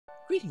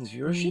Greetings,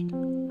 viewership.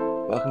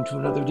 Welcome to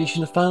another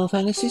edition of Final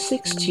Fantasy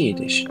XVI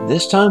Edition.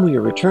 This time we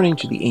are returning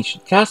to the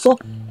ancient castle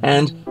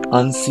and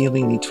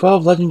unsealing the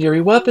 12 legendary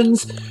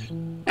weapons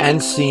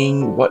and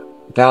seeing what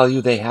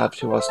value they have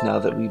to us now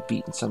that we've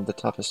beaten some of the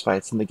toughest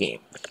fights in the game.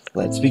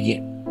 Let's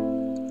begin.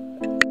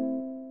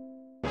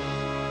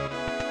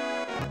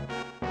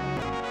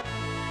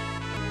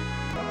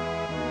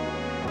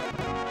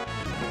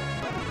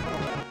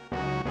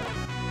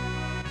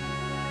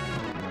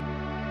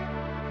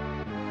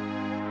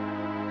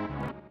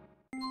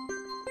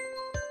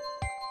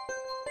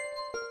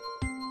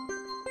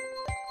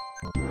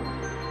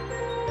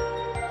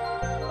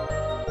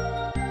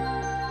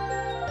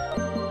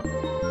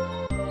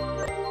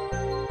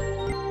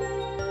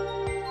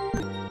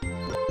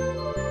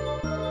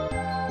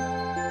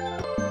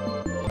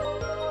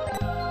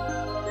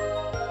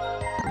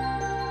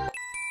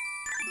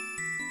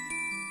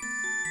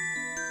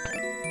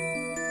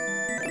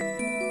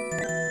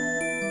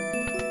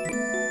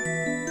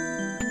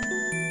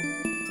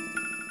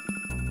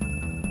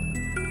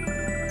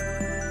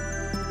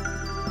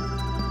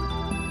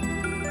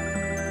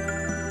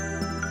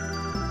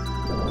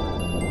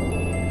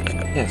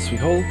 Yes, we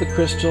hold the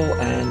crystal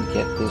and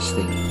get this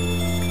thing.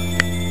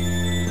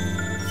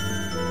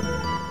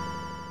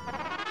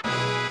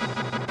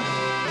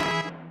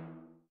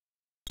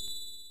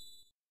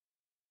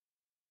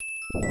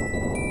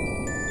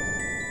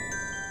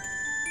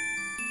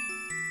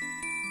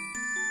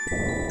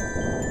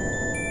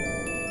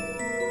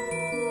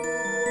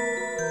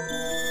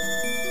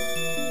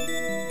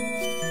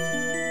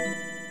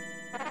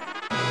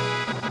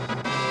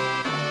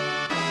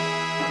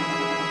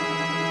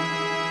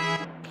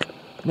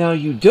 Now,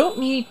 you don't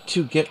need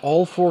to get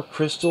all 4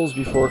 crystals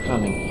before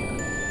coming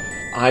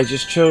here. I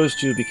just chose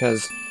to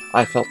because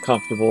I felt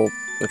comfortable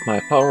with my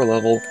power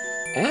level,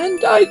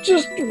 and I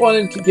just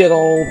wanted to get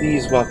all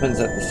these weapons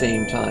at the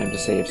same time to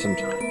save some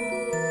time.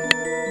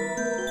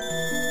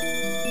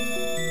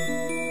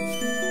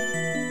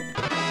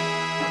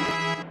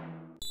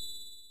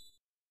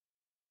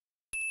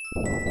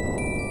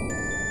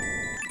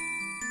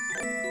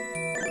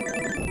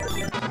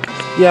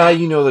 Yeah,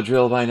 you know the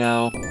drill by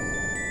now.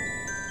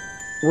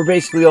 We're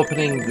basically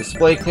opening the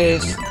display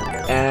case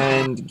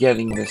and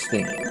getting this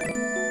thing.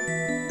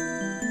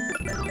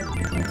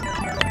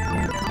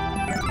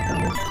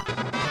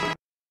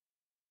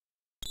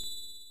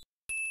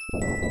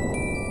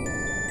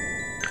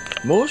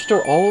 Most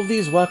or all of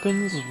these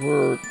weapons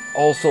were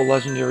also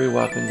legendary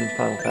weapons in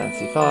Final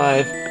Fantasy V,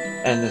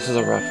 and this is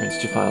a reference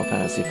to Final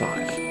Fantasy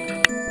V.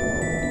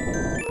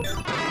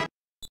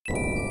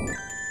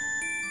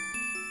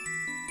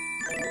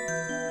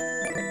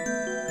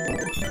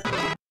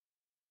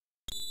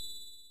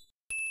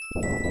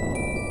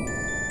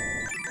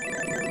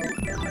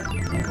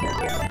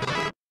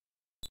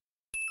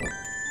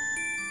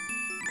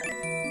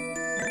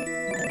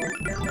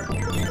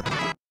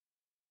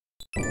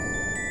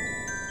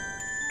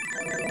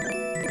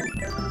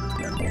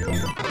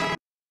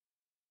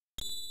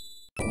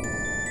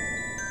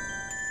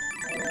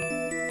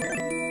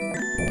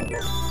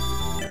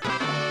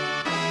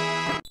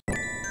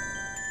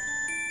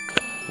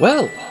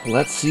 Well,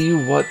 let's see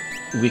what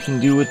we can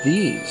do with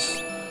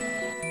these.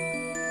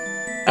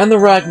 And the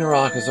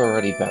Ragnarok is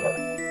already better.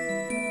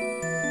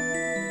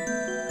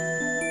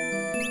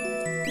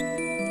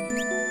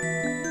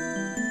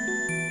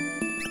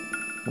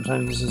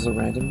 Sometimes this is a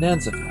random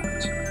dance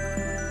effect.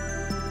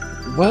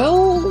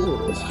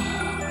 Well,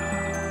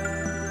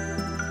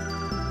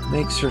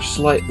 makes her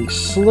slightly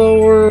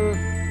slower.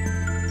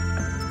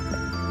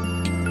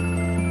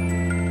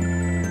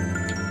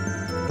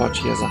 Thought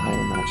she has a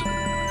higher magic.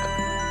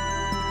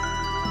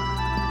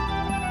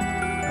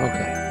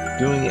 Okay,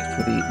 doing it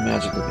for the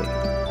magic evade.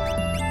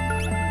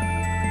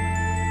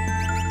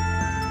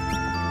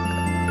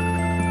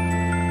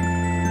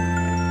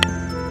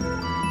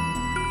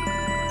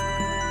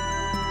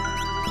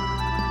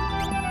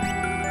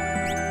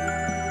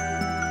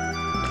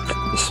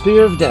 The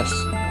Spear of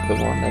Destiny, the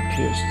one that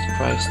pierced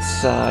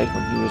Christ's side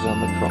when he was on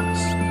the cross.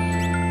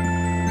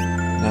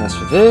 And as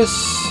for this,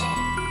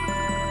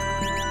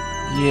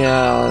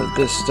 yeah,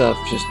 this stuff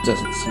just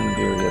doesn't seem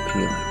very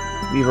appealing.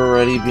 We've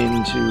already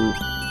been to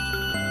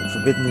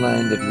Forbidden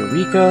Land of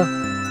Eureka.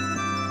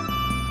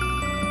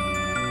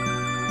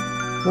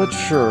 But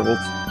sure, we'll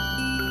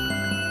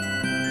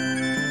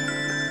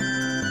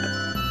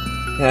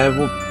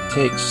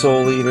take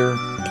Soul Eater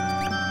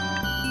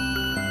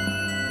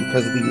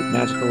because of the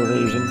magical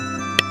evasion.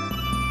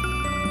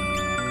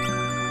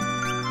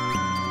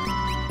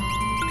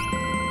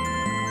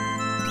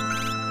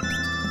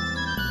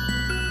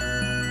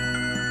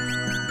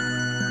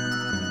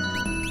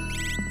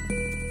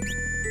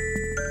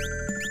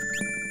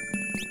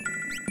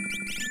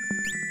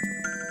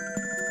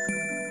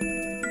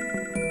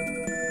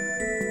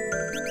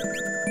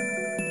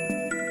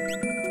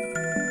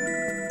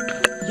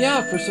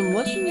 Yeah, for some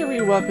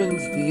legendary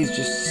weapons, these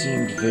just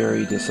seemed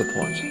very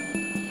disappointing.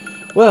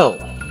 Well,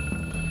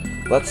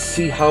 let's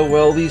see how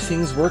well these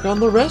things work on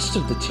the rest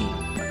of the team.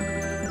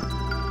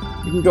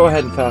 we can go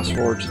ahead and fast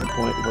forward to the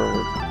point where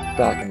we're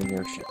back in the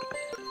airship.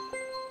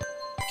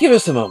 Give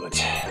us a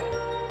moment.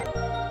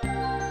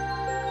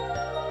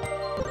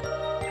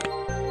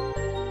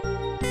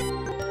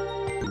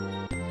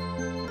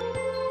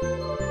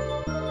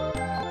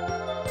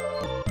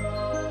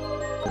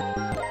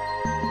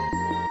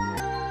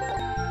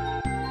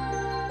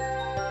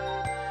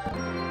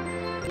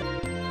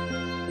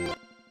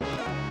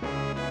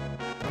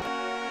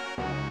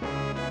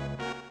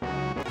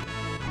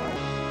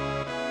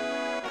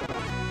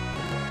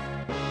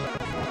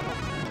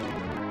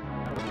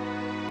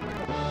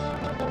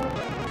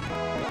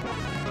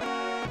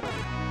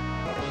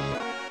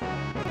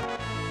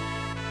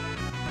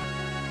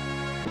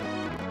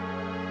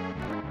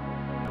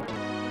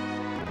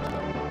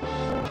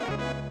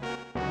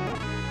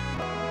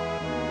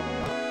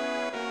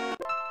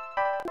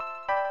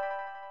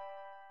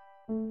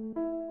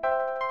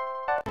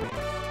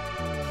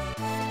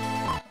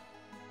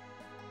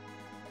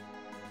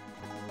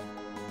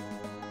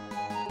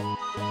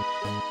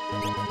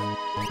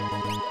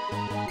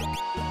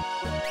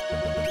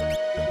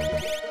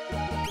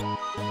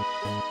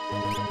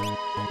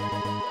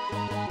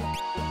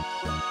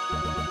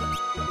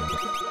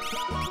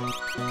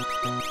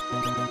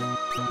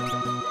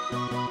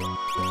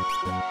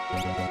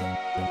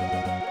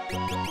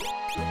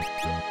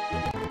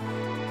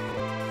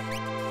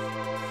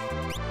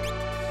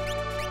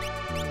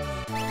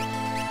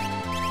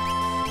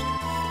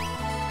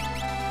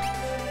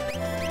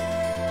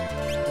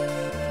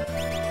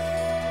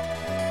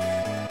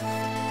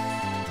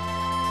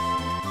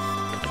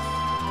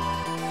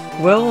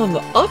 Well, on the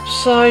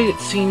upside, it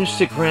seems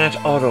to grant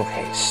auto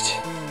haste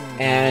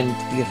and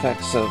the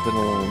effects of the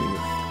Endarire.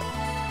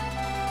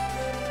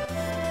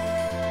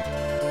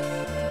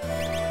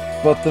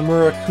 But the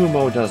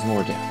Murakumo does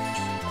more damage.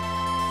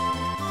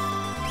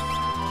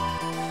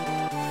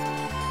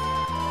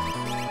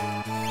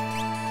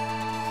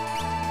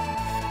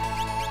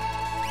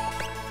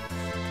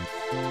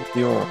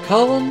 The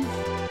Orichalon,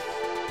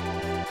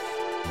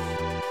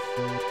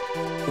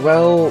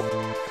 well,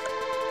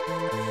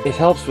 it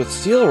helps with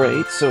steal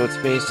rate, so it's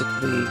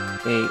basically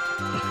a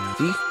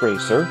thief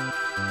bracer.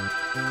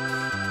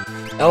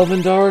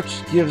 Elven Dart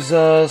gives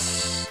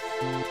us,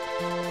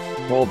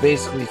 well,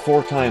 basically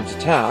 4 times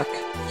attack.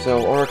 So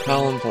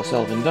Orichalon plus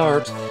Elven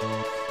Dart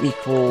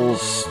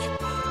equals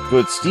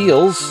good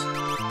steals.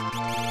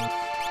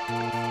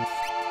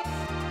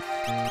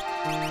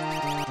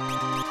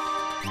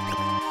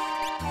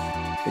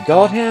 The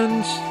God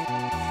Hand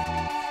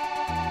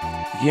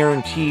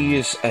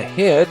guarantees a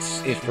hit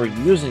if we're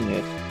using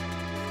it.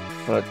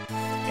 But,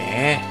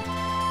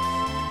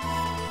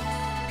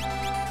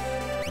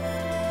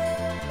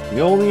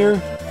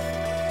 Mjolnir,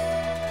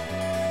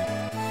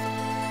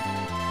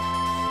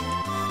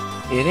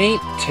 it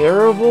ain't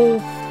terrible,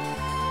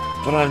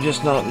 but I'm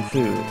just not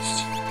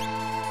enthused.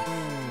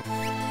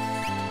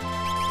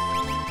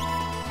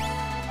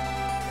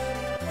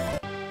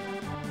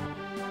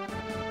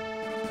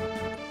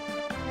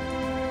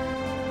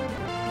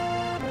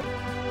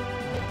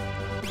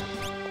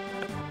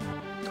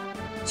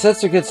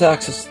 Setzer gets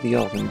access to the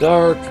Elven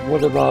Dart.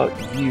 What about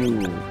you?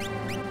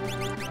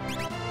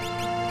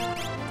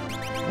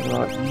 What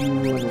about you,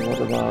 and what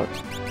about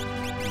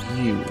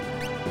you?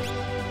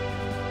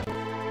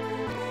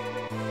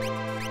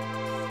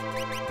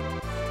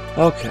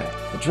 Okay,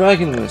 the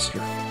Dragon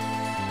Whisker.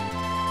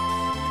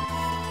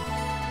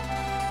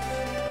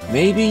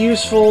 May be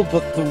useful,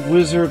 but the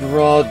Wizard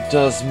Rod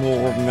does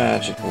more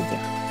magical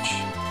damage.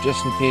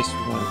 Just in case we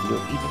want to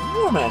deal even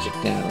more magic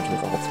damage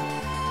with Ultimate.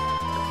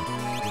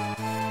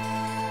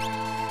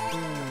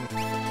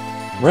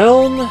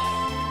 Realm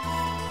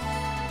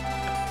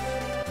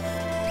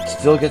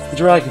still gets the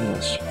Dragon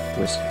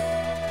Whisker.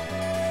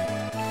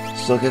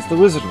 Still gets the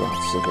Wizard Rod.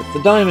 Still gets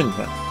the Diamond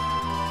Bell.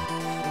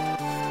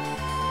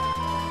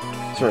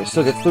 Sorry,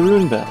 still gets the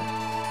Rune Bell.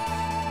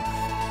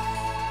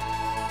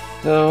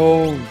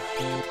 So,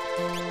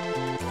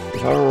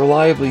 if I were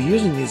reliably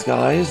using these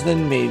guys,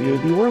 then maybe it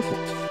would be worth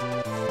it.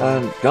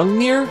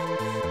 Gungnir?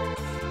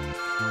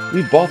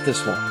 We bought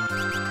this one.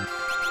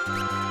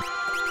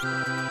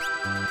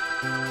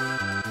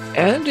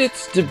 And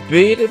it's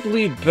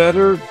debatably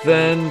better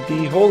than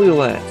the Holy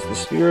Lance, the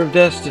Spear of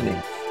Destiny.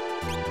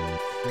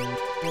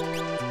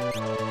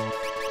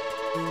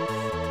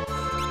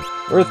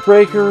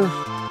 Earthbreaker.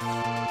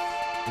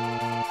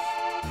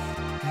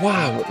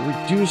 Wow, it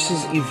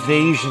reduces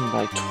evasion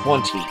by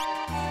 20.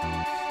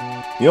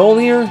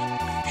 Mjolnir?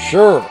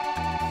 Sure.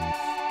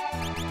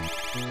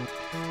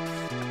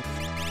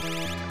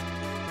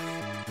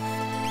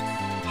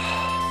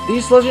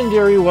 These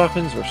legendary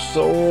weapons were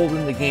sold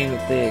in the game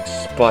that they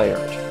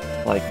expired,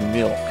 like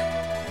milk.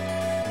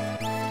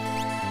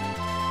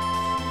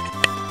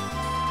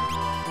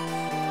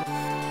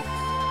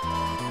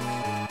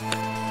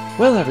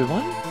 Well,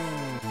 everyone,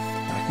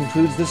 that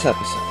concludes this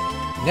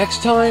episode.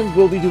 Next time,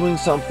 we'll be doing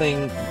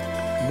something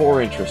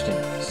more interesting.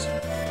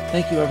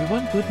 Thank you,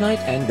 everyone. Good night,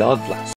 and God bless.